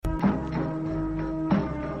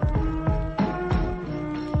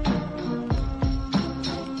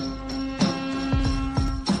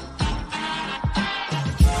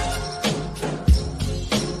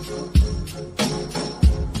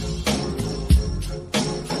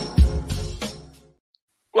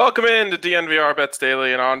Welcome in to DNVR Bets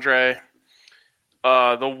Daily and Andre.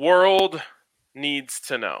 The world needs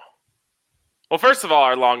to know. Well, first of all,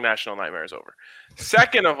 our long national nightmare is over.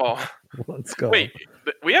 Second of all, let's go. Wait,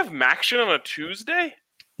 we have Maction on a Tuesday?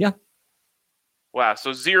 Yeah. Wow,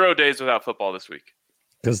 so 0 days without football this week.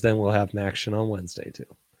 Because then we'll have Maction on Wednesday too.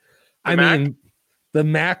 The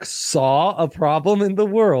Mac saw a problem in the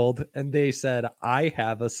world and they said, I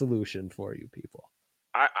have a solution for you people.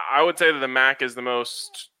 I would say that the MAC is the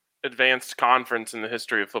most advanced conference in the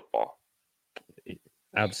history of football.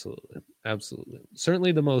 Absolutely.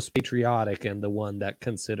 Certainly the most patriotic and the one that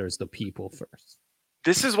considers the people first.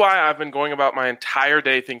 This is why I've been going about my entire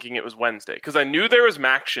day thinking it was Wednesday, because I knew there was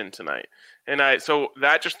Maction tonight. So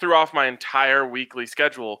that just threw off my entire weekly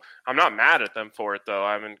schedule. I'm not mad at them for it, though.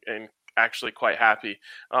 I'm actually quite happy.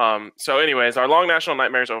 So anyways, our long national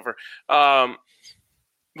nightmare is over.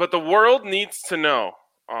 But the world needs to know,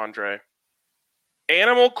 Andre,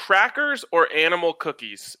 animal crackers or animal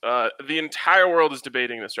cookies? The entire world is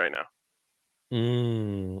debating this right now.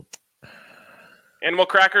 Animal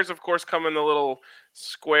crackers, of course, come in the little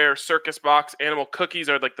square circus box. Animal cookies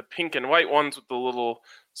are like the pink and white ones with the little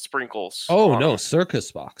sprinkles. Oh, no,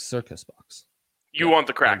 circus box. You want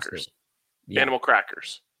the crackers. Yeah. Animal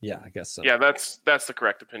crackers. Yeah, I guess so. Yeah, that's the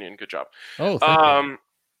correct opinion. Good job. Oh, thank you.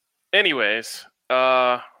 Anyways,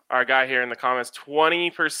 our guy here in the comments,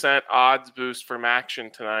 20% odds boost for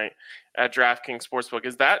Maction tonight at DraftKings Sportsbook.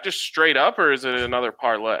 Is that just straight up or is it another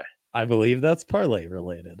parlay? I believe that's parlay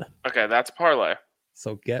related. Okay, that's parlay.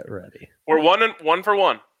 So get ready. We're one for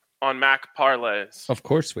one on Mac parlays. Of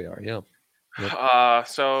course we are, yeah. Yep.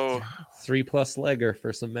 So 3+ legger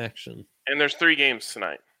for some action. And there's 3 games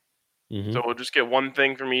tonight. Mm-hmm. So we'll just get one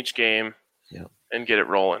thing from each game. Yeah. And get it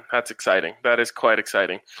rolling. That's exciting. That is quite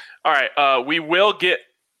exciting. All right, we will get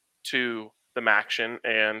to the Maction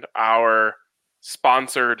and our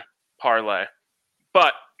sponsored parlay.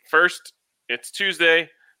 But first, it's Tuesday,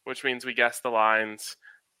 which means we guess the lines.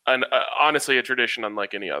 And honestly, a tradition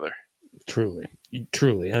unlike any other. Truly.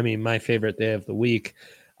 I mean, my favorite day of the week.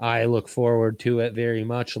 I look forward to it very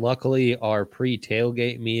much. Luckily, our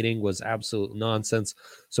pre-tailgate meeting was absolute nonsense,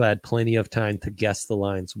 so I had plenty of time to guess the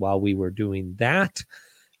lines while we were doing that.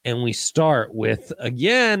 And we start with,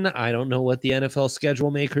 again, I don't know what the NFL schedule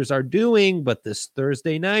makers are doing, but this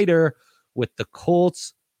Thursday nighter with the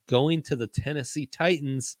Colts going to the Tennessee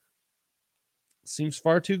Titans seems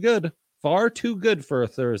far too good. Far too good for a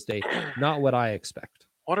Thursday. Not what I expect.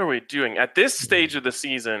 What are we doing? At this stage of the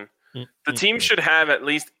season, the team should have at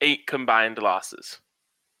least 8 combined losses.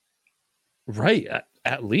 Right.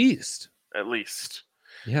 At least. At least.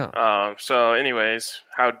 Yeah. So anyways,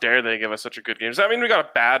 how dare they give us such a good game? Does that mean we got a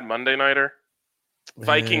bad Monday nighter?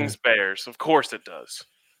 Vikings, Bears. Of course it does.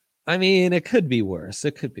 I mean, it could be worse.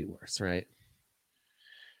 Right?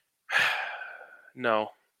 No.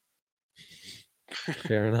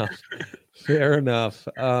 Fair enough.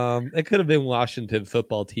 It could have been Washington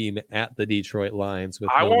football team at the Detroit Lions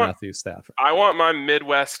with Matthew Stafford. I want my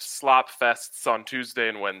Midwest slop fests on Tuesday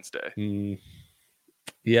and Wednesday.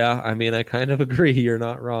 Yeah, I mean, I kind of agree. You're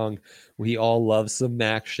not wrong. We all love some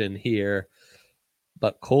action here.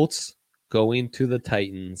 But Colts going to the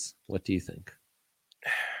Titans. What do you think?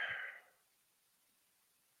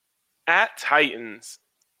 At Titans,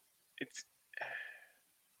 it's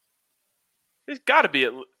got to be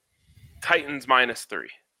at Titans -3.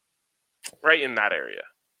 Right in that area.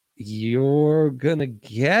 You're going to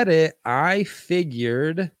get it. I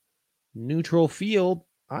figured neutral field,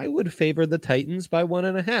 I would favor the Titans by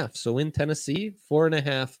 1.5. So in Tennessee,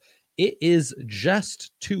 4.5. It is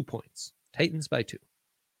just 2 points. Titans by 2.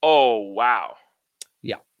 Oh, wow.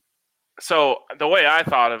 Yeah. So the way I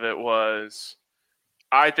thought of it was,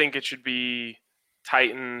 I think it should be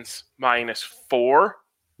Titans -4.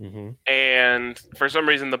 Mm-hmm. And for some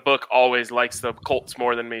reason, the book always likes the Colts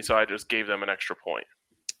more than me, so I just gave them an extra point.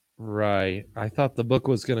 Right. I thought the book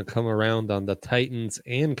was going to come around on the Titans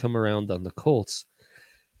and come around on the Colts.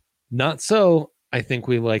 Not so. I think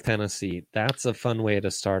we like Tennessee. That's a fun way to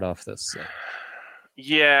start off this.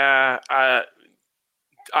 Yeah,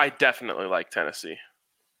 I definitely like Tennessee.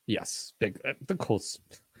 Yes, big. The Colts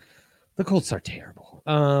are terrible.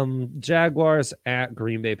 Jaguars at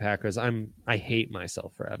Green Bay Packers. I hate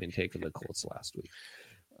myself for having taken the Colts last week.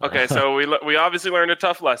 Okay, so we obviously learned a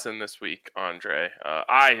tough lesson this week, Andre.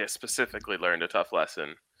 I specifically learned a tough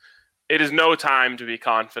lesson. It is no time to be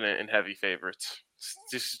confident in heavy favorites.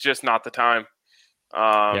 This is just not the time.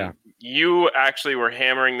 You actually were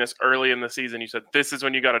hammering this early in the season. You said this is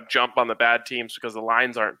when you got to jump on the bad teams because the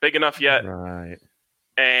lines aren't big enough yet. Right.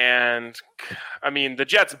 And I mean, the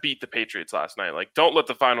Jets beat the Patriots last night. Like, don't let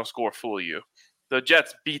the final score fool you. The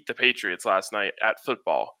Jets beat the Patriots last night at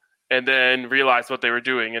football and then realized what they were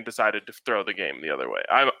doing and decided to throw the game the other way.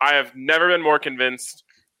 I have never been more convinced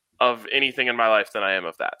of anything in my life than I am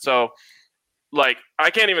of that. So, like,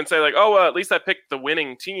 I can't even say, like, oh, well, at least I picked the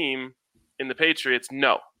winning team in the Patriots.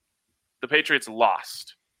 No. The Patriots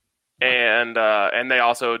lost. And they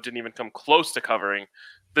also didn't even come close to covering.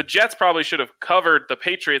 The Jets probably should have covered the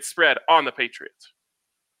Patriots spread on the Patriots.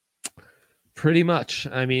 Pretty much.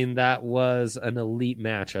 I mean, that was an elite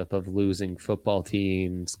matchup of losing football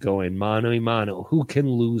teams going mano a mano. Who can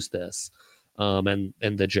lose this? And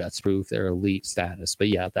the Jets proved their elite status. But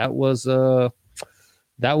yeah, that was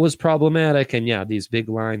problematic. And yeah, these big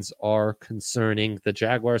lines are concerning. The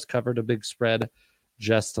Jaguars covered a big spread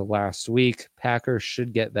just last week. Packers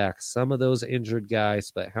should get back some of those injured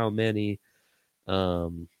guys, but how many?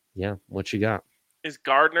 Yeah, what you got? Is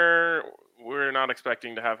Gardner? We're not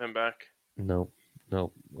expecting to have him back. No.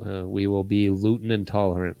 We will be Luton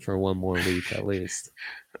intolerant for one more week at least.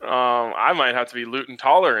 I might have to be Luton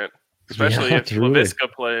tolerant, especially if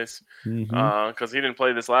Laviska plays, because he didn't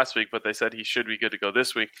play this last week, but they said he should be good to go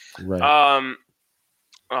this week. Right.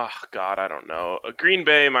 Oh God, I don't know. Green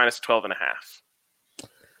Bay minus 12.5.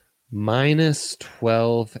 Minus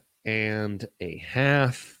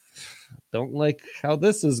 12.5. Don't like how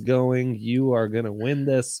this is going. You are going to win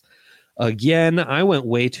this. Again, I went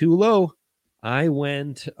way too low. I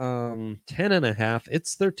went 10.5.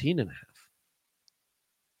 It's 13.5.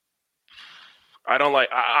 I don't like.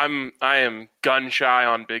 I am gun shy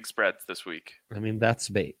on big spreads this week. I mean, that's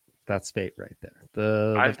bait. That's bait right there.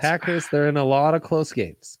 The Packers, they're in a lot of close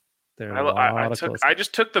games. I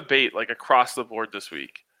just took the bait like across the board this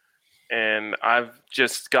week, and I've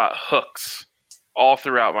just got hooks all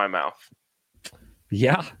throughout my mouth.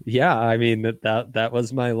 Yeah. I mean, that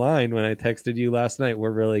was my line when I texted you last night.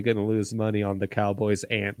 We're really going to lose money on the Cowboys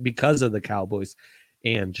and because of the Cowboys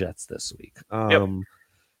and Jets this week. Yep.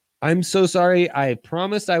 I'm so sorry. I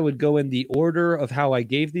promised I would go in the order of how I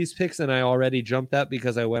gave these picks, and I already jumped that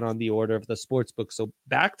because I went on the order of the sports book. So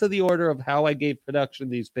back to the order of how I gave production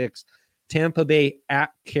these picks. Tampa Bay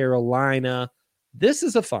at Carolina. This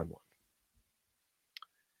is a fun one.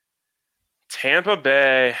 Tampa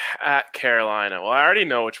Bay at Carolina. Well, I already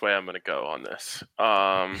know which way I'm going to go on this.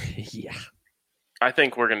 Yeah. I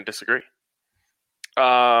think we're going to disagree.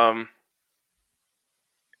 Tampa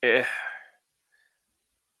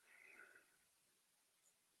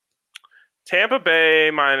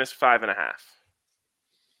Bay minus 5.5.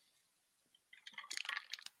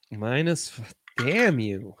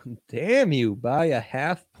 Damn you by a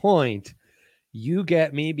half point. You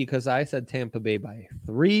get me because I said Tampa Bay by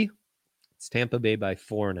 3. It's Tampa Bay by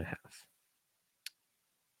 4.5.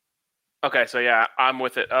 Okay, so yeah, I'm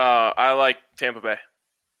with it. I like Tampa Bay.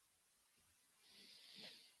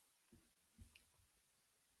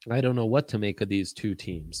 I don't know what to make of these two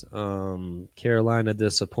teams. Carolina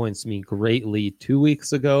disappoints me greatly 2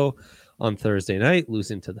 weeks ago on Thursday night,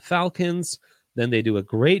 losing to the Falcons. Then they do a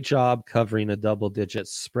great job covering a double-digit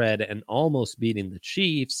spread and almost beating the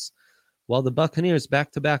Chiefs. While the Buccaneers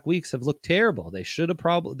back-to-back weeks have looked terrible. They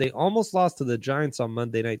almost lost to the Giants on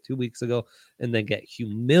Monday night 2 weeks ago and then get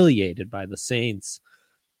humiliated by the Saints.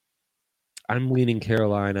 I'm leaning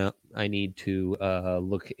Carolina. I need to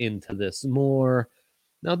look into this more.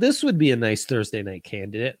 Now, this would be a nice Thursday night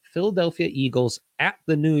candidate. Philadelphia Eagles at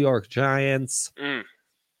the New York Giants.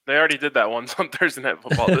 They already did that once on Thursday Night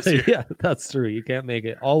Football this year. Yeah, that's true. You can't make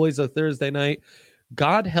it always a Thursday night.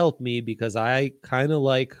 God help me because I kind of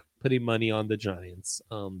like putting money on the Giants.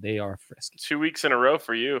 They are frisky. 2 weeks in a row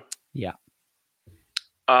for you. Yeah.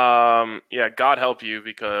 Yeah, God help you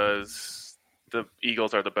because the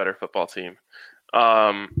Eagles are the better football team.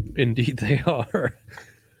 Indeed they are.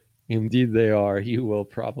 Indeed they are. You will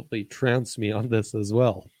probably trounce me on this as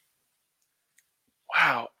well.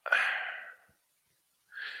 Wow.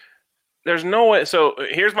 There's no way. So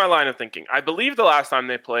here's my line of thinking. I believe the last time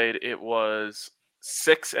they played, it was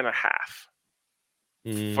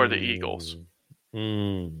 6.5 for the Eagles.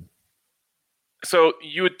 So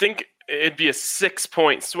you would think it'd be a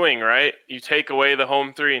 6-point swing, right? You take away the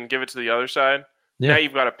home 3 and give it to the other side. Yeah. Now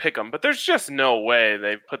you've got to pick them. But there's just no way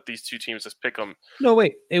they put these two teams as pick them. No,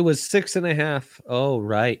 wait. It was 6.5. Oh,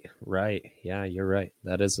 right. Yeah, you're right.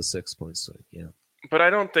 That is a 6-point swing. Yeah. But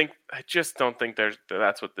I just don't think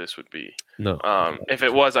that's what this would be. No. If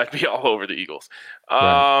it was, I'd be all over the Eagles.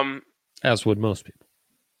 Right. As would most people.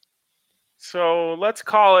 So let's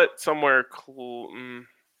call it somewhere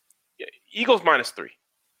Eagles minus 3.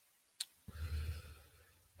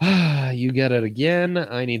 You get it again.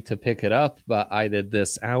 I need to pick it up, but I did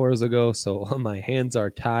this hours ago, so my hands are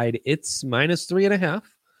tied. It's minus 3.5.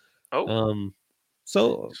 Oh.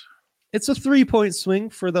 So it's a 3-point swing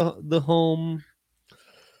for the home.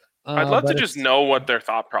 I'd love to just know what their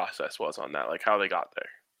thought process was on that, like how they got there.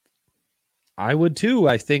 I would too.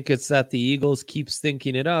 I think it's that the Eagles keep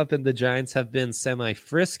stinking it up, and the Giants have been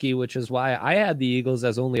semi-frisky, which is why I had the Eagles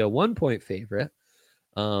as only a 1-point favorite.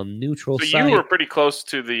 Neutral so site. You were pretty close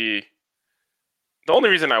to the only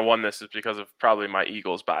reason I won this is because of probably my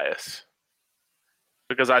Eagles bias.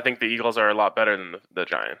 Because I think the Eagles are a lot better than the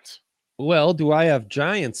Giants. Well, do I have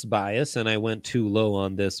Giants bias, and I went too low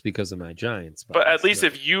on this because of my Giants bias? But at least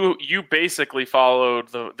if you basically followed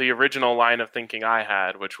the original line of thinking I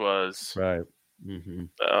had, which was right, mm-hmm.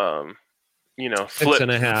 Flip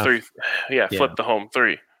 6.5. 3, flip the home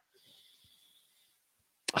 3.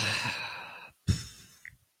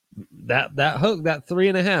 that hook, that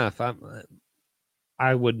 3.5.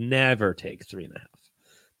 I would never take 3.5.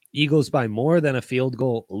 Eagles by more than a field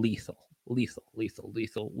goal, lethal.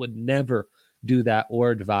 Would never do that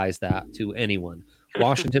or advise that to anyone.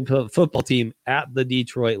 Washington football team at the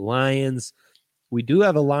Detroit Lions. We do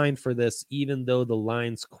have a line for this, even though the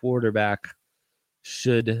Lions quarterback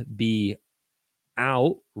should be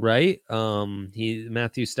out, right?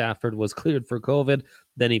 Matthew Stafford was cleared for COVID.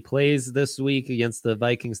 Then he plays this week against the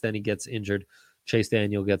Vikings. Then he gets injured. Chase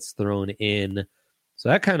Daniel gets thrown in. So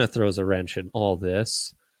that kind of throws a wrench in all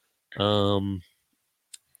this.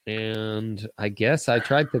 And I guess I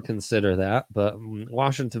tried to consider that, but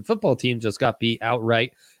Washington football team just got beat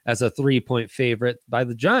outright as a 3-point favorite by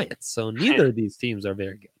the Giants. So neither of these teams are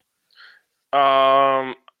very good.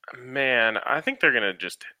 Man, I think they're going to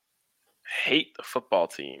just hate the football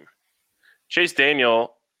team. Chase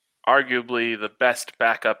Daniel, arguably the best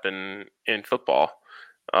backup in football,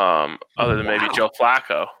 other than maybe Joe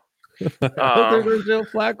Flacco. Other than Joe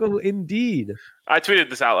Flacco, indeed. I tweeted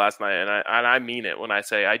this out last night, and I mean it when I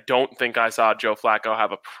say I don't think I saw Joe Flacco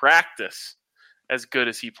have a practice as good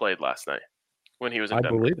as he played last night when he was in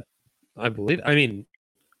Denver. I believe it. I mean,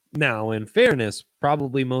 now, in fairness,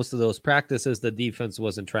 probably most of those practices, the defense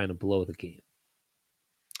wasn't trying to blow the game.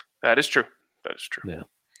 That is true. Yeah.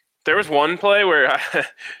 There was one play where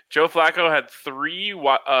Joe Flacco had three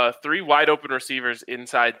wide open receivers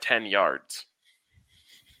inside 10 yards.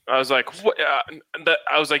 I was like, what?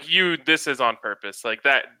 This is on purpose. Like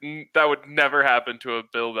that would never happen to a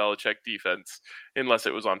Bill Belichick defense unless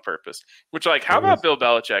it was on purpose. Which, like, how about Bill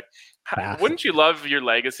Belichick? Wouldn't you love your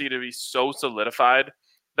legacy to be so solidified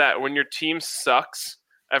that when your team sucks,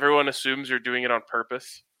 everyone assumes you're doing it on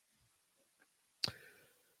purpose?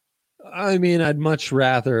 I mean, I'd much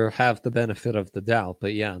rather have the benefit of the doubt,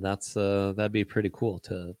 but yeah, that'd be pretty cool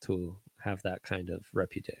to have that kind of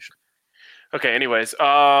reputation. Okay, anyways,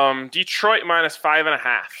 Detroit minus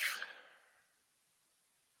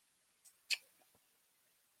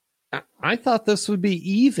 5.5. I thought this would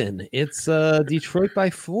be even. It's Detroit by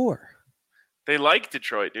 4. They like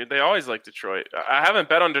Detroit, dude. They always like Detroit. I haven't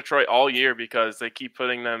bet on Detroit all year because they keep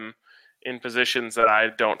putting them in positions that I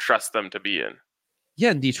don't trust them to be in.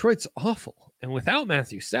 Yeah, and Detroit's awful. And without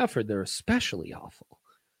Matthew Stafford, they're especially awful.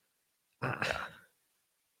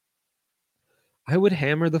 I would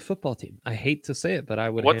hammer the football team. I hate to say it, but I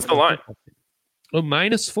would. What's the line? Oh,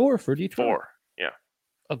 -4 for Detroit. 4, yeah.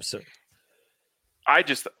 Absurd. I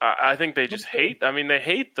think they just hate. I mean, they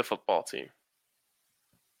hate the football team.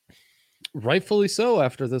 Rightfully so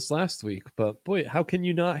after this last week, but boy, how can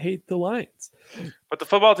you not hate the Lions? But the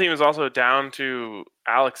football team is also down to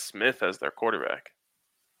Alex Smith as their quarterback.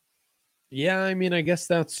 Yeah, I mean, I guess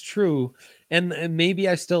that's true. And maybe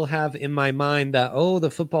I still have in my mind that, the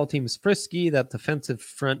football team's frisky, that defensive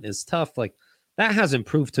front is tough. Like, that hasn't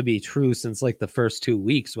proved to be true since, like, the first 2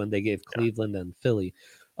 weeks when they gave Cleveland and Philly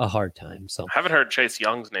a hard time. So I haven't heard Chase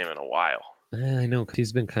Young's name in a while. I know, because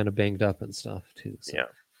he's been kind of banged up and stuff, too. So. Yeah.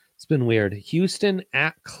 It's been weird. Houston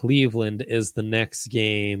at Cleveland is the next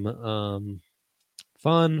game.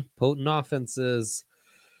 Fun, potent offenses.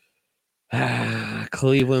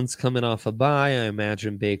 Cleveland's coming off a bye. I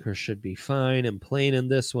imagine Baker should be fine and playing in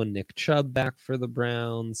this one. Nick Chubb back for the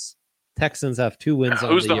Browns. Texans have 2 wins.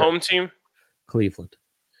 Who's the home team? Cleveland.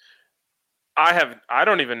 I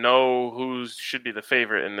don't even know who should be the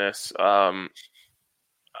favorite in this. I'll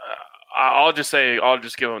just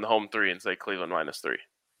give them the home 3 and say Cleveland -3.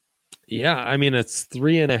 Yeah, I mean, it's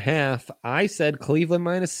 3.5. I said Cleveland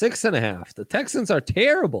 -6.5. The Texans are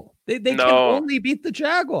terrible. They can only beat the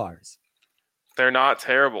Jaguars. They're not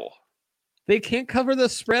terrible. They can't cover the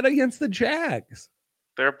spread against the Jags.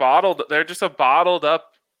 They're bottled. They're just a bottled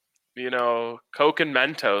up, Coke and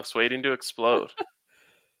Mentos waiting to explode.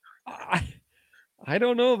 I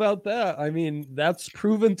don't know about that. I mean, that's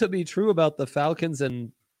proven to be true about the Falcons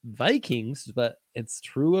and Vikings, but it's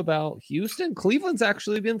true about Houston. Cleveland's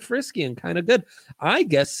actually been frisky and kind of good. I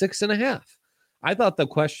guess 6.5. I thought the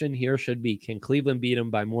question here should be, can Cleveland beat them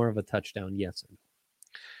by more of a touchdown? Yes.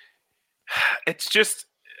 It's just,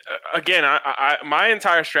 again, my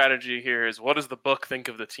entire strategy here is, what does the book think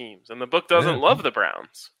of the teams? And the book doesn't love the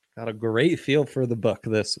Browns. Got a great feel for the book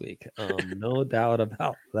this week. No doubt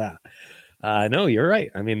about that. No, you're right.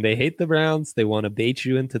 I mean, they hate the Browns. They want to bait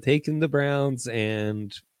you into taking the Browns,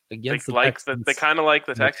 and against they the Texans, they kind of like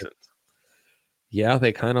the Texans. Yeah,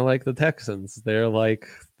 they kind of like the Texans. They're like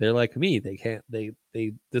me.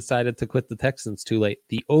 They decided to quit the Texans too late.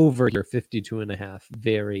 The over here 52.5.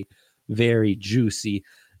 Very, very juicy.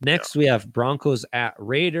 Next, we have Broncos at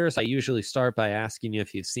Raiders. I usually start by asking you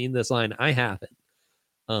if you've seen this line. I haven't.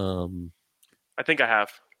 I think I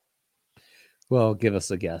have. Well, give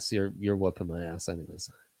us a guess. You're whooping my ass anyways.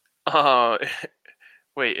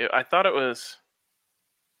 Wait, I thought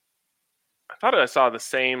I saw the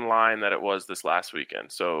same line that it was this last weekend.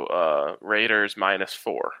 So Raiders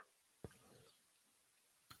 -4.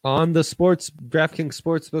 On the DraftKings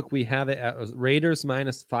Sportsbook, we have it at Raiders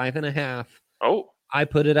 -5.5. Oh. I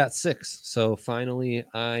put it at 6. So finally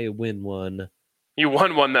I win one. You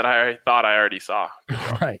won one that I thought I already saw.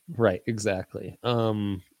 Right, exactly.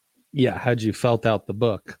 Yeah, how'd you felt out the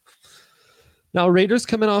book? Now, Raiders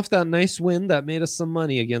coming off that nice win that made us some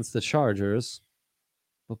money against the Chargers.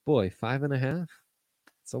 But boy, 5.5?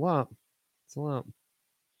 It's a lot. It's a lot.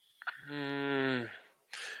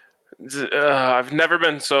 I've never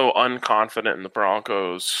been so unconfident in the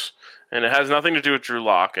Broncos. And it has nothing to do with Drew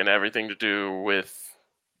Lock and everything to do with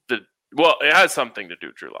it has something to do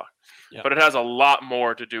with Drew Lock. Yeah. But it has a lot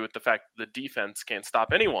more to do with the fact that the defense can't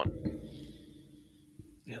stop anyone.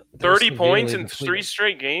 Yeah, 30 points in 3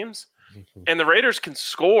 straight games, and the Raiders can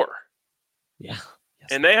score. Yeah.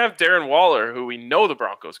 Yes. And they have Darren Waller, who we know the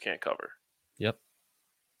Broncos can't cover. Yep.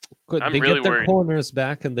 Good. I'm they really get their worried. Corners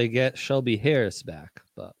back, and they get Shelby Harris back.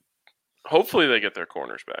 But hopefully they get their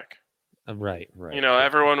corners back. Right. You know,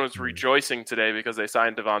 everyone was rejoicing today because they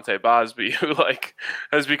signed Devontae Bosby, who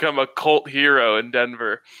has become a cult hero in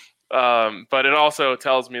Denver. But it also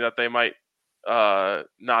tells me that they might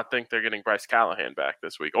not think they're getting Bryce Callahan back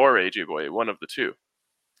this week, or AJ Boy, one of the two.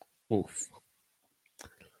 Oof.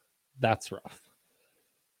 That's rough.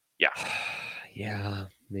 Yeah. Yeah.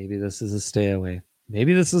 Maybe this is a stay away.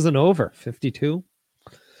 Maybe this is an over 52.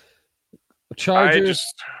 Chargers.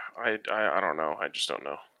 I don't know. I just don't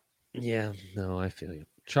know. Yeah, no, I feel you.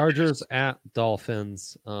 Chargers at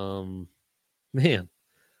Dolphins. Man,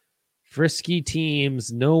 frisky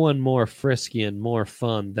teams. No one more frisky and more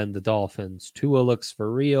fun than the Dolphins. Tua looks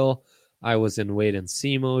for real. I was in wait and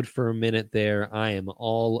see mode for a minute there. I am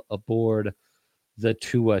all aboard the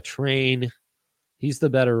Tua train. He's the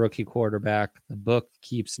better rookie quarterback. The book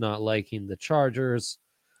keeps not liking the Chargers,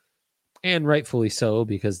 and rightfully so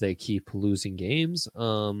because they keep losing games.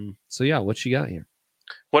 So yeah, what you got here?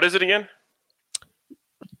 What is it again?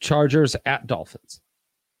 Chargers at Dolphins.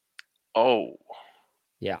 Oh.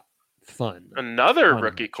 Yeah. Fun. Another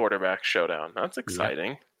rookie quarterback showdown. That's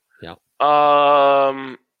exciting. Yeah.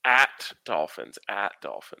 At Dolphins.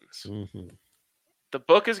 Mm-hmm. The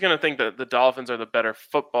book is going to think that the Dolphins are the better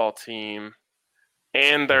football team,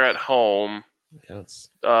 and they're at home. Yes.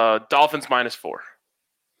 Dolphins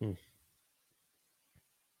 -4.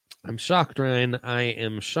 I'm shocked, Ryan. I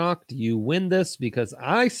am shocked you win this because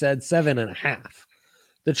I said 7.5.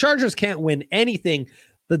 The Chargers can't win anything.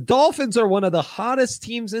 The Dolphins are one of the hottest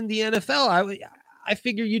teams in the NFL. I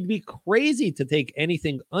figure you'd be crazy to take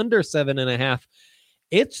anything under 7.5.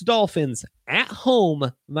 It's Dolphins at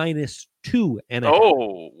home -2.5.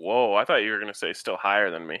 Oh, whoa. I thought you were going to say still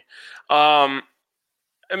higher than me. I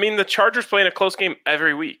mean, the Chargers play in a close game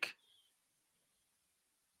every week.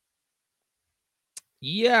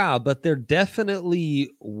 Yeah, but they're definitely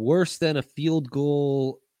worse than a field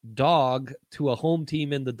goal dog to a home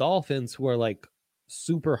team in the Dolphins who are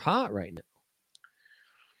super hot right now.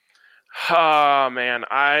 Oh, man.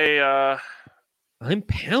 I'm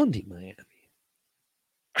pounding Miami.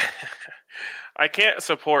 I can't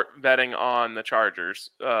support betting on the Chargers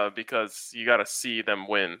because you got to see them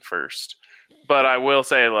win first. But I will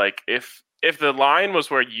say, if the line was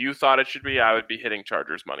where you thought it should be, I would be hitting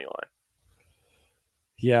Chargers money line.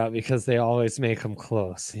 Yeah, because they always make them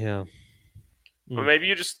close. Yeah. But maybe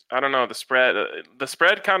you just, I don't know, the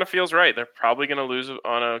spread kind of feels right. They're probably going to lose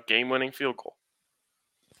on a game-winning field goal.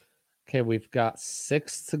 Okay, we've got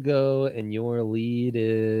 6 to go, and your lead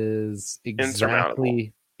is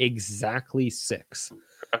exactly 6.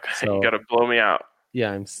 Okay, so you got to blow me out.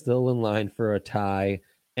 Yeah, I'm still in line for a tie.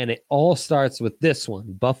 And it all starts with this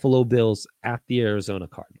one: Buffalo Bills at the Arizona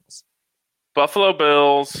Cardinals. Buffalo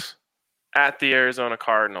Bills at the Arizona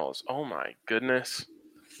Cardinals. Oh my goodness.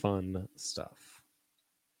 Fun stuff.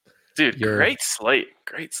 Dude, great slate.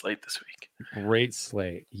 Great slate this week. Great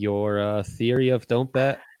slate. Your theory of don't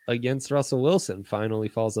bet against Russell Wilson finally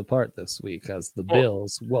falls apart this week as the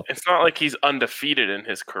Bills. Well, it's not like he's undefeated in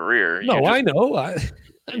his career. No, I know.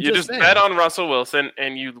 You just bet on Russell Wilson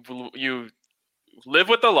and you live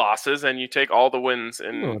with the losses and you take all the wins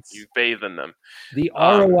and you bathe in them. The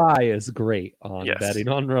ROI is great on betting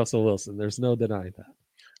on Russell Wilson. There's no denying that.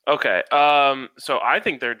 Okay. So I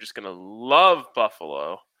think they're just going to love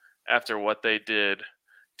Buffalo after what they did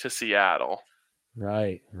to Seattle.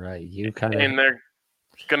 Right. And they're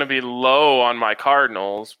going to be low on my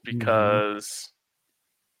Cardinals because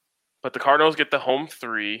but the Cardinals get the home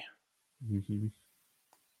 3. Mm-hmm.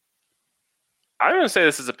 I'm going to say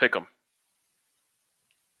this is a pick 'em.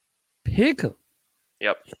 Pick 'em.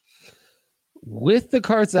 Yep. With the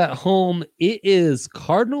Cards at home, it is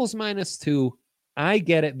Cardinals -2. I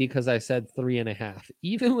get it because I said 3.5.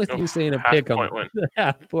 Even with you saying a pick 'em,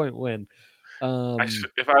 half-point win.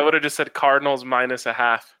 If I would have just said Cardinals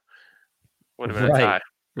 -0.5, would have been a tie.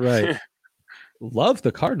 Right. Love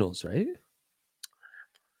the Cardinals, right?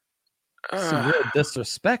 Some real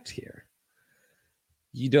disrespect here.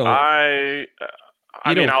 You don't. I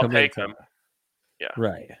mean, I'll take them. Yeah.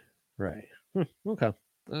 Right. Okay.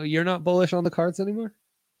 You're not bullish on the Cards anymore?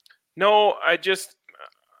 No, I just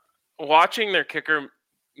watching their kicker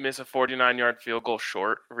miss a 49-yard field goal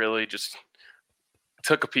short really just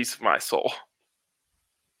took a piece of my soul.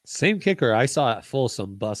 Same kicker I saw at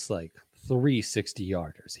Folsom bust like 3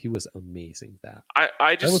 60-yarders. He was amazing. That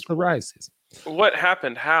was the rise season. What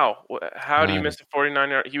happened? How do you miss a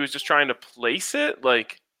 49-yard? He was just trying to place it.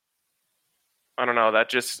 Like, I don't know. That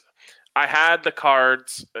just. I had the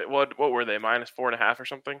Cards. What were they? -4.5 or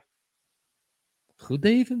something. Who'd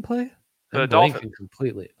they even play? The Dolphins.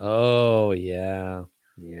 Completely. Oh yeah.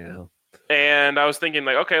 And I was thinking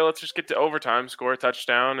like, okay, let's just get to overtime, score a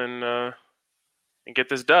touchdown, and get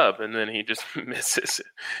this dub. And then he just misses.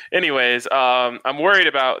 Anyways, I'm worried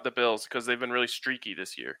about the Bills because they've been really streaky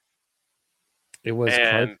this year. It was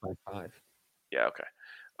Cards by 5. Yeah. Okay.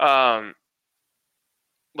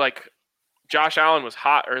 Like. Josh Allen was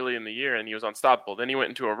hot early in the year and he was unstoppable. Then he went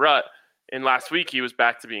into a rut. And last week he was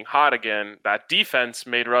back to being hot again. That defense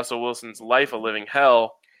made Russell Wilson's life a living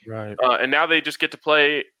hell. Right. And now they just get to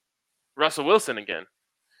play Russell Wilson again.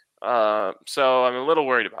 So I'm a little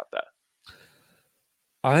worried about that.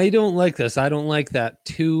 I don't like this. I don't like that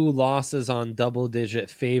 2 losses on double-digit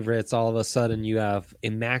favorites. All of a sudden you have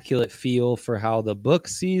immaculate feel for how the book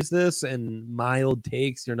sees this and mild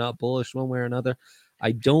takes. You're not bullish one way or another.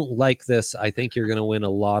 I don't like this. I think you're going to win a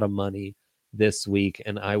lot of money this week,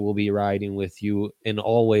 and I will be riding with you in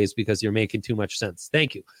all ways because you're making too much sense.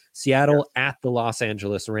 Thank you. Seattle at the Los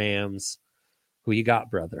Angeles Rams. Who you got,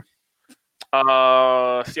 brother?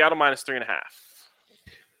 Seattle -3.5.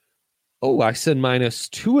 Oh, I said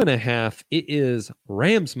 -2.5. It is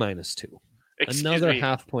Rams -2. Another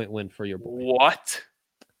half-point win for your boy. What?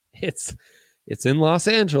 It's in Los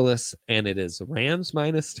Angeles, and it is Rams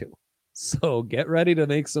 -2. So get ready to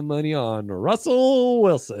make some money on Russell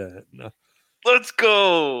Wilson. Let's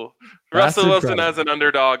go. Russell Wilson as an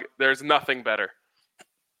underdog. There's nothing better.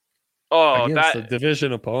 Oh, against a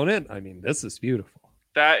division opponent. I mean, this is beautiful.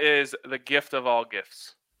 That is the gift of all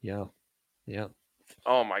gifts. Yeah.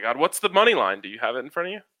 Oh my God. What's the money line? Do you have it in front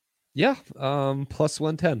of you? Yeah.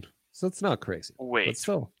 +110. So it's not crazy. Wait. But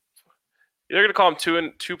still. You're going to call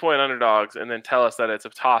them 2-point underdogs and then tell us that it's a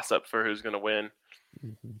toss up for who's going to win.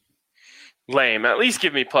 Mm-hmm. Lame. At least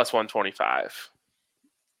give me +125.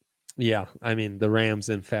 Yeah, I mean the Rams,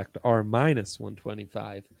 in fact, are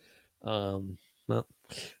 -125. Well,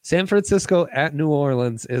 San Francisco at New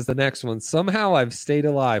Orleans is the next one. Somehow I've stayed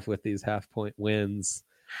alive with these half-point wins.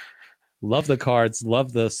 Love the Cards,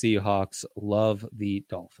 love the Seahawks, love the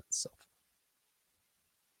Dolphins.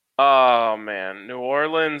 Oh man, New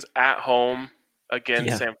Orleans at home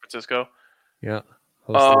against San Francisco. Yeah,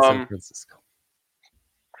 hosting San Francisco.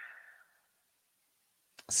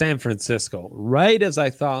 San Francisco, right as I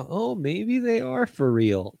thought, oh, maybe they are for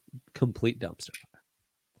real. Complete dumpster fire.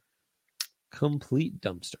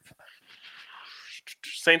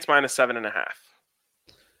 Saints -7.5.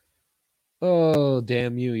 Oh,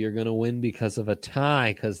 damn you. You're going to win because of a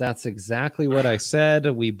tie, because that's exactly what I said.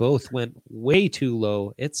 We both went way too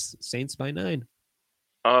low. It's Saints by 9.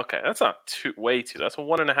 Okay, that's not way too. That's a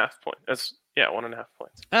 1.5 point. 1.5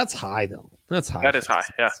 points. That's high, though. That's high. That is high,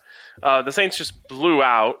 yeah. The Saints just blew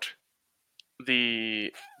out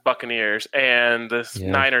the Buccaneers, and the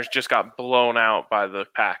Niners just got blown out by the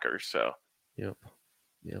Packers. So, yep.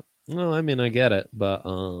 Well, I mean, I get it, but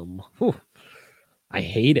I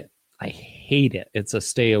hate it. It's a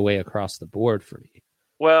stay away across the board for me.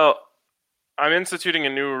 Well, I'm instituting a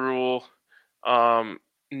new rule.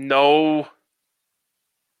 No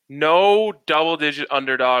double-digit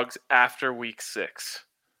underdogs after week 6.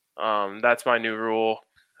 That's my new rule.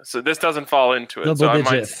 So this doesn't fall into it.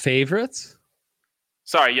 Double-digit favorites?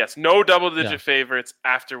 Sorry, yes. No double-digit favorites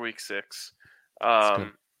after week 6.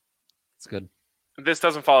 It's good. This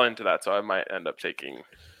doesn't fall into that, so I might end up taking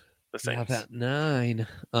the Saints. How about 9?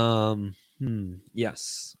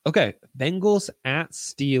 Yes. Okay. Bengals at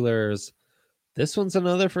Steelers. This one's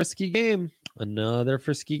another frisky game. The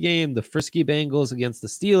frisky Bengals against the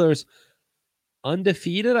Steelers.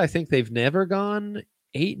 Undefeated. I think they've never gone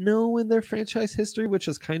 8-0 in their franchise history, which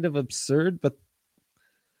is kind of absurd. But,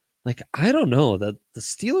 I don't know. The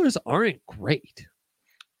Steelers aren't great.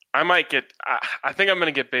 I think I'm going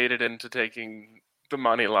to get baited into taking the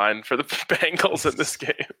money line for the Bengals in this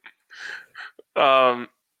game.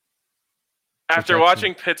 After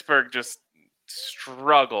watching Pittsburgh just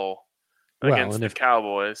struggle against the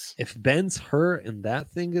Cowboys. If Ben's hurt and that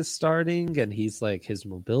thing is starting and he's his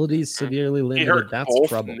mobility is severely limited, he hurt that's both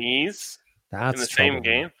trouble. Knees that's in the trouble, same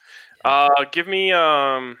game. Yeah. Give me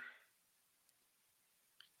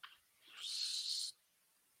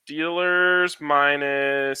Steelers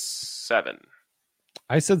 -7.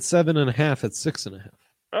 I said 7.5 at 6.5.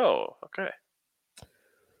 Oh, okay.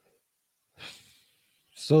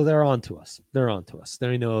 So they're on to us.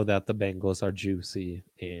 They know that the Bengals are juicy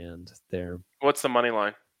and they're. What's the money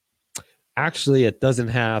line? Actually, it doesn't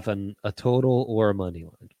have a total or a money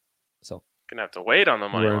line. So gonna have to wait on the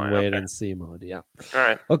money line. Wait and see mode. Yeah. All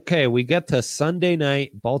right. Okay, we get to Sunday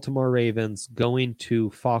night. Baltimore Ravens going to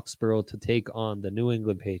Foxborough to take on the New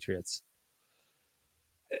England Patriots.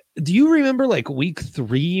 Do you remember week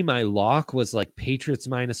 3, my lock was Patriots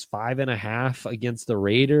 -5.5 against the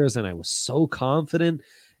Raiders, and I was so confident,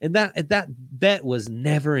 and that bet was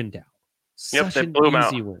never in doubt. Such an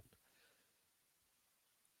easy win.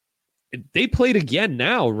 They played again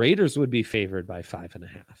now. Raiders would be favored by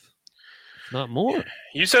 5.5, not more.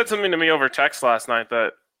 You said something to me over text last night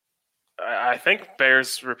that I think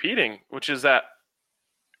bears repeating, which is that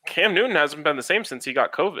Cam Newton hasn't been the same since he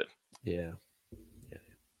got COVID. Yeah.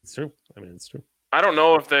 It's true. It's true. I don't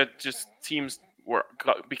know if the just teams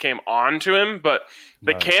became on to him, but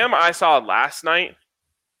the Cam I saw last night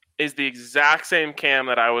is the exact same Cam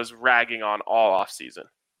that I was ragging on all offseason.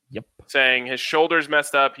 Yep. Saying his shoulder's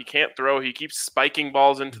messed up, he can't throw, he keeps spiking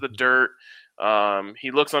balls into the dirt. He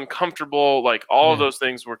looks uncomfortable. All of those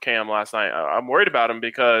things were Cam last night. I'm worried about him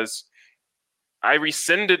because I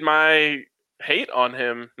rescinded my hate on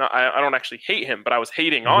him. I don't actually hate him, but I was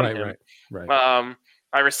hating on him. Right.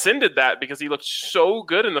 I rescinded that because he looked so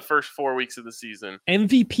good in the first 4 weeks of the season.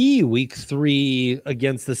 MVP week 3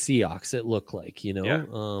 against the Seahawks, it looked like, Yeah,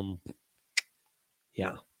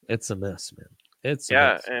 it's a mess, man. It's a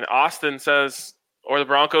mess. And Austin says, or the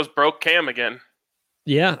Broncos broke Cam again.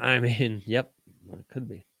 Yeah, yep, it could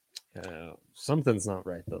be. Something's not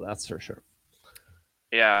right, though, that's for sure.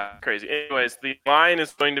 Yeah, crazy. Anyways, the line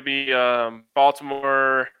is going to be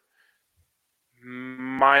Baltimore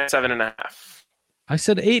 -7.5. I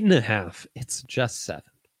said 8.5. It's just 7.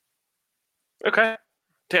 Okay.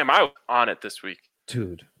 Damn, I was on it this week.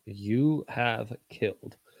 Dude, you have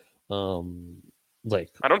killed. I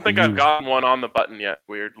don't think I've gotten one on the button yet,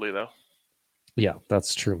 weirdly, though. Yeah,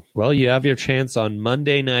 that's true. Well, you have your chance on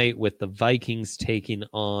Monday night with the Vikings taking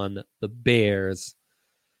on the Bears.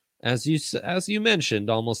 As you mentioned,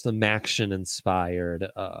 almost a Maction-inspired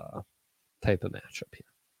type of matchup here.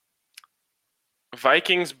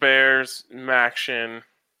 Vikings, Bears, Maction.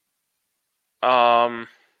 I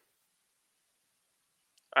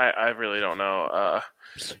really don't know.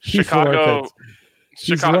 Chicago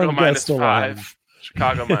 -5.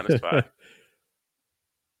 Chicago -5.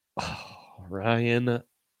 Oh, Ryan,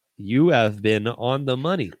 you have been on the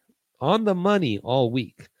money all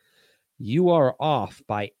week. You are off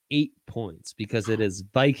by 8 points because it is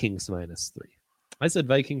Vikings -3. I said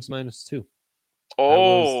Vikings -2.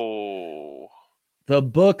 Oh. The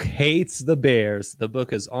book hates the Bears. The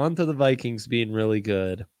book is on to the Vikings being really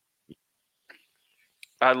good.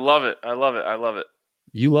 I love it.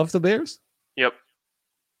 You love the Bears? Yep.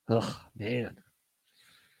 Oh, man.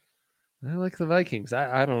 I like the Vikings.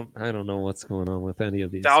 I don't know what's going on with any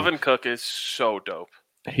of these. Dalvin Cook is so dope.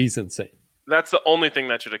 He's insane. That's the only thing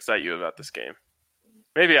that should excite you about this game.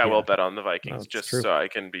 Maybe I will bet on the Vikings just so I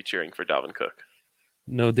can be cheering for Dalvin Cook.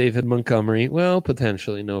 No David Montgomery. Well,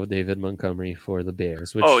 potentially no David Montgomery for the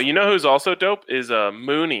Bears. Oh, Which you know who's also dope is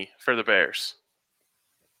Mooney for the Bears.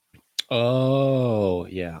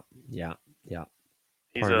 yeah, yeah, yeah.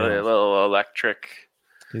 He's a Parnell. little electric.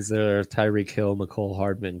 He's the Tyreek Hill, McCole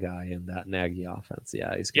Hardman guy in that Nagy offense.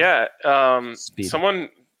 Yeah, he's good. Yeah. Speed. Someone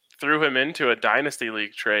threw him into a dynasty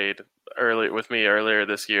league trade earlier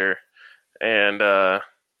this year, and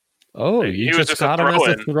you he was just just a got him as a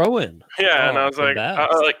throw-in. throw-in. Yeah, and I was the like, I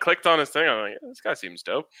best. like clicked on his thing. I'm like, this guy seems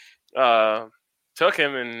dope. Took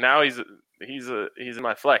him, and now he's in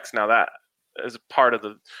my flex. Now that is part of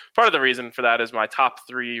the reason for that is my top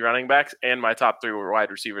 3 running backs and my top 3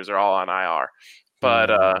 wide receivers are all on IR.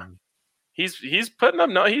 But he's putting up.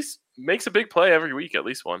 No, he's makes a big play every week, at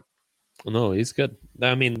least one. No, he's good.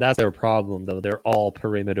 I mean, that's their problem, though. They're all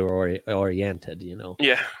perimeter oriented, you know.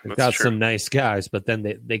 Yeah, They've that's got true. some nice guys, but then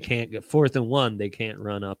they can't get 4th and 1. They can't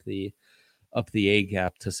run up the A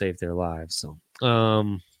gap to save their lives. So,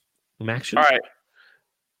 action. All right.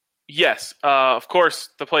 Yes, of course,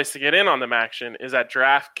 the place to get in on the action is at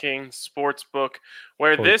DraftKings Sportsbook,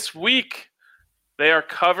 where this week they are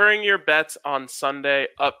covering your bets on Sunday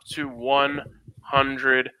up to $100.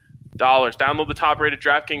 Download the top-rated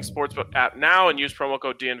DraftKings Sportsbook app now and use promo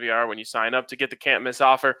code DNVR when you sign up to get the can't-miss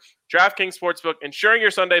offer. DraftKings Sportsbook, ensuring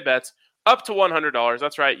your Sunday bets up to $100.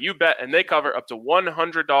 That's right, you bet, and they cover up to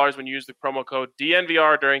 $100 when you use the promo code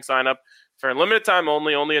DNVR during sign-up. For a limited time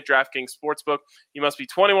only at DraftKings Sportsbook. You must be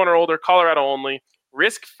 21 or older, Colorado only.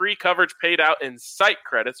 Risk-free coverage paid out in site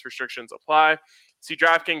credits. Restrictions apply. See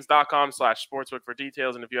DraftKings.com/sportsbook for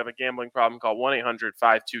details. And if you have a gambling problem, call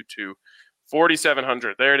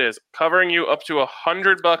 1-800-522-4700. There it is. Covering you up to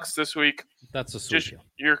 $100 this week. That's a sweet deal.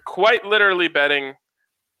 You're quite literally betting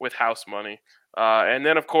with house money. And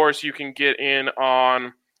then, of course, you can get in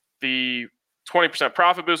on the 20%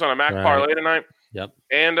 profit boost on a Mac parlay tonight. Yep.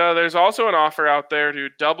 And there's also an offer out there to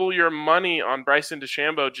double your money on Bryson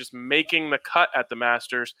DeChambeau just making the cut at the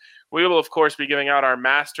Masters. We will, of course, be giving out our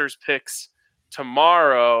Masters picks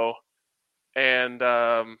tomorrow. And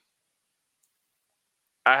I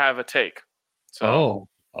have a take. So.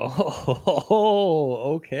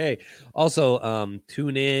 Okay. Also,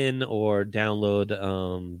 tune in or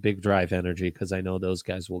download Big Drive Energy because I know those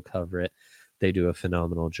guys will cover it. They do a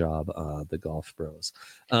phenomenal job, the Golf Bros.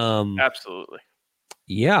 Absolutely.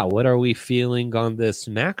 Yeah, what are we feeling on this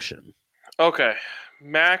Maction? Okay,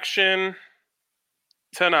 Maction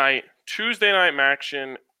tonight, Tuesday night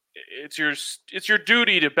Maction. It's your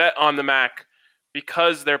duty to bet on the Mac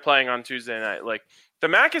because they're playing on Tuesday night. Like the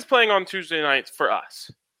Mac is playing on Tuesday nights for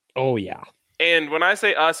us. Oh yeah. And when I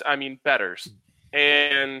say us, I mean bettors.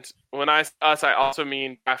 And when I say us, I also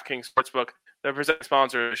mean DraftKings Sportsbook, the presenting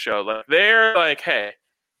sponsor of the show. Like they're like, hey,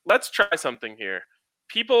 let's try something here.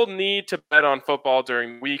 People need to bet on football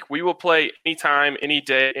during the week. We will play anytime, any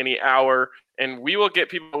day, any hour, and we will get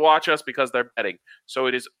people to watch us because they're betting. So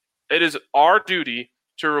it is our duty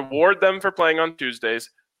to reward them for playing on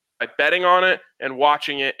Tuesdays by betting on it and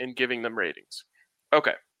watching it and giving them ratings.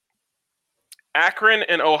 Okay. Akron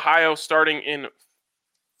and Ohio starting in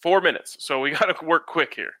 4 minutes. So we got to work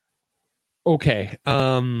quick here. Okay.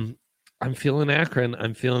 I'm feeling Akron.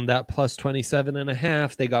 I'm feeling that plus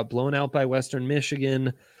 27.5. They got blown out by Western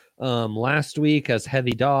Michigan last week as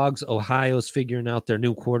heavy dogs. Ohio's figuring out their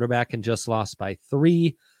new quarterback and just lost by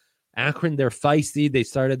 3. Akron, they're feisty. They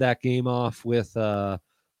started that game off with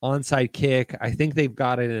onside kick. I think they've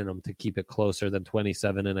got it in them to keep it closer than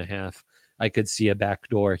 27.5. I could see a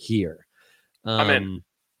backdoor here. I'm in.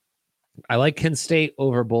 I like Kent State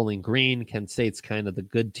over Bowling Green. Kent State's kind of the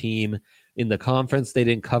good team in the conference. They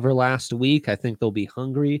didn't cover last week. I think they'll be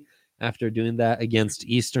hungry after doing that against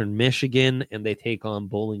Eastern Michigan, and they take on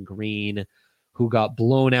Bowling Green, who got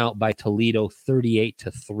blown out by Toledo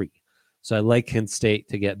 38-3. So I like Kent State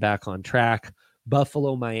to get back on track.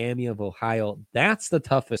 Buffalo, Miami of Ohio, that's the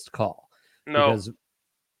toughest call. No.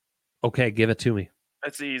 Okay, give it to me.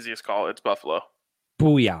 That's the easiest call. It's Buffalo.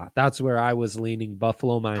 Booyah. That's where I was leaning.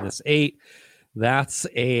 Buffalo -8. That's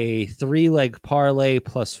a 3-leg parlay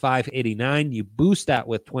plus 589. You boost that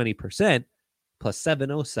with 20% plus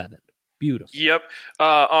 707. Beautiful. Yep.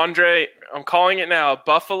 Andre, I'm calling it now.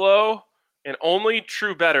 Buffalo, and only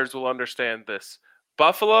true bettors will understand this.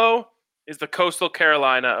 Buffalo is the Coastal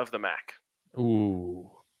Carolina of the MAC. Ooh.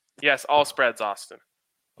 Yes, all spreads, Austin.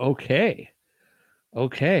 Okay.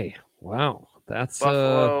 Wow. That's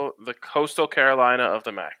Buffalo, the Coastal Carolina of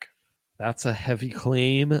the MAC. That's a heavy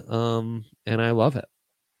claim, and I love it.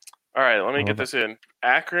 All right, let me get this in.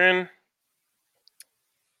 Akron,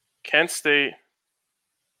 Kent State,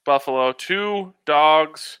 Buffalo, 2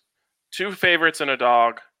 dogs, 2 favorites and a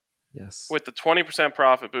dog. Yes. with the 20%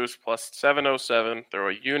 profit boost plus 707. Throw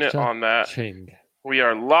a unit on that. Ching. We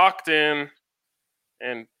are locked in.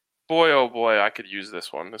 And boy, oh boy, I could use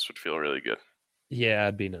this one. This would feel really good. Yeah,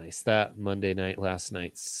 it'd be nice. That Monday night last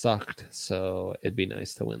night sucked, so it'd be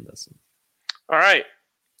nice to win this one. All right.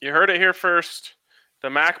 You heard it here first. The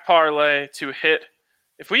Mac parlay to hit.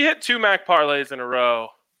 If we hit 2 Mac parlays in a row,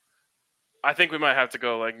 I think we might have to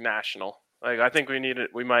go like national. Like I think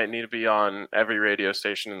we might need to be on every radio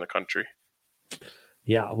station in the country.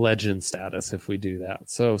 Yeah, legend status if we do that.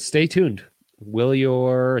 So stay tuned. Will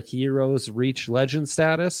your heroes reach legend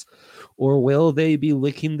status, or will they be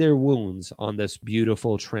licking their wounds on this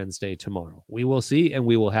beautiful Trends Day tomorrow? We will see, and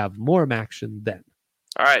we will have more action then.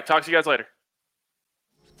 All right. Talk to you guys later.